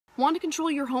Want to control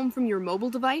your home from your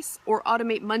mobile device or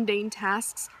automate mundane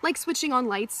tasks like switching on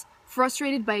lights?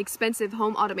 Frustrated by expensive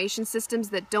home automation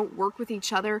systems that don't work with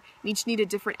each other and each need a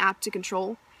different app to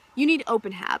control? You need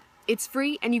OpenHAB. It's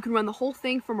free and you can run the whole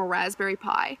thing from a Raspberry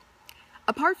Pi.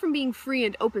 Apart from being free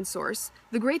and open source,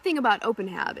 the great thing about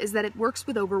OpenHAB is that it works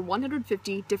with over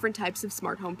 150 different types of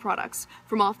smart home products,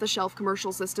 from off-the-shelf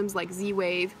commercial systems like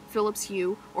Z-Wave, Philips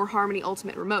Hue, or Harmony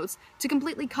Ultimate remotes, to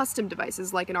completely custom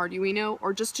devices like an Arduino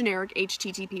or just generic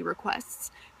HTTP requests.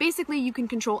 Basically, you can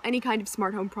control any kind of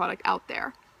smart home product out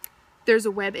there. There's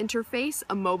a web interface,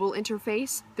 a mobile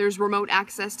interface, there's remote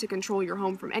access to control your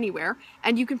home from anywhere,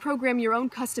 and you can program your own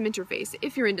custom interface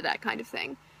if you're into that kind of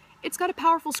thing. It's got a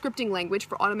powerful scripting language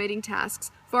for automating tasks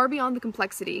far beyond the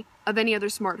complexity of any other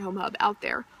smart home hub out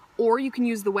there, or you can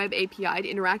use the web API to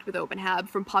interact with OpenHAB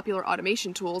from popular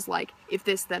automation tools like If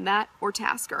This Then That or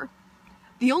Tasker.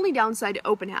 The only downside to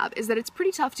OpenHAB is that it's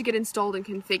pretty tough to get installed and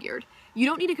configured. You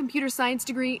don't need a computer science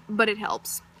degree, but it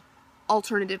helps.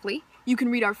 Alternatively, you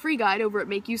can read our free guide over at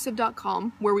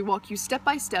MakeUseOf.com, where we walk you step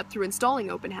by step through installing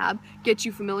OpenHAB, get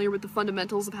you familiar with the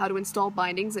fundamentals of how to install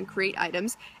bindings and create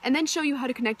items, and then show you how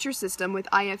to connect your system with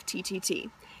IFTTT.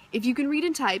 If you can read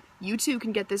and type, you too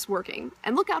can get this working.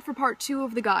 And look out for part 2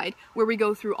 of the guide, where we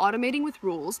go through automating with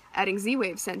rules, adding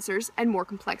Z-Wave sensors, and more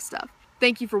complex stuff.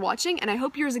 Thank you for watching, and I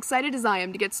hope you're as excited as I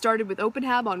am to get started with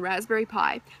OpenHAB on Raspberry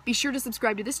Pi. Be sure to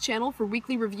subscribe to this channel for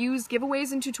weekly reviews,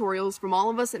 giveaways, and tutorials from all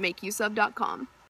of us at MakeUseOf.com.